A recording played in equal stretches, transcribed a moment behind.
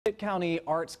Pitt County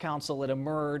Arts Council at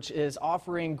Emerge is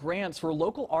offering grants for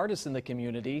local artists in the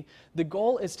community. The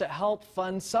goal is to help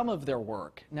fund some of their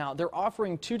work. Now, they're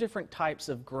offering two different types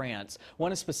of grants.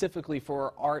 One is specifically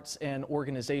for arts and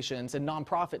organizations and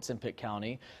nonprofits in Pitt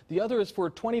County. The other is for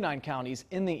 29 counties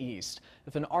in the East.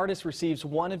 If an artist receives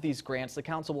one of these grants, the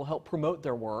council will help promote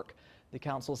their work. The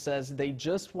council says they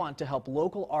just want to help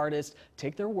local artists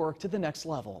take their work to the next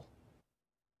level.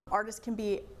 Artists can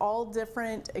be all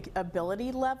different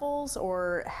ability levels,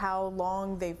 or how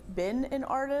long they've been an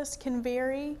artist can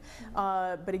vary.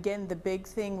 But again, the big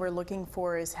thing we're looking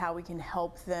for is how we can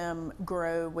help them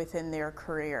grow within their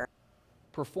career.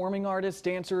 Performing artists,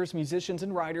 dancers, musicians,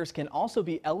 and writers can also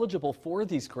be eligible for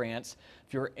these grants.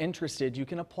 If you're interested, you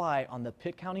can apply on the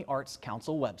Pitt County Arts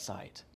Council website.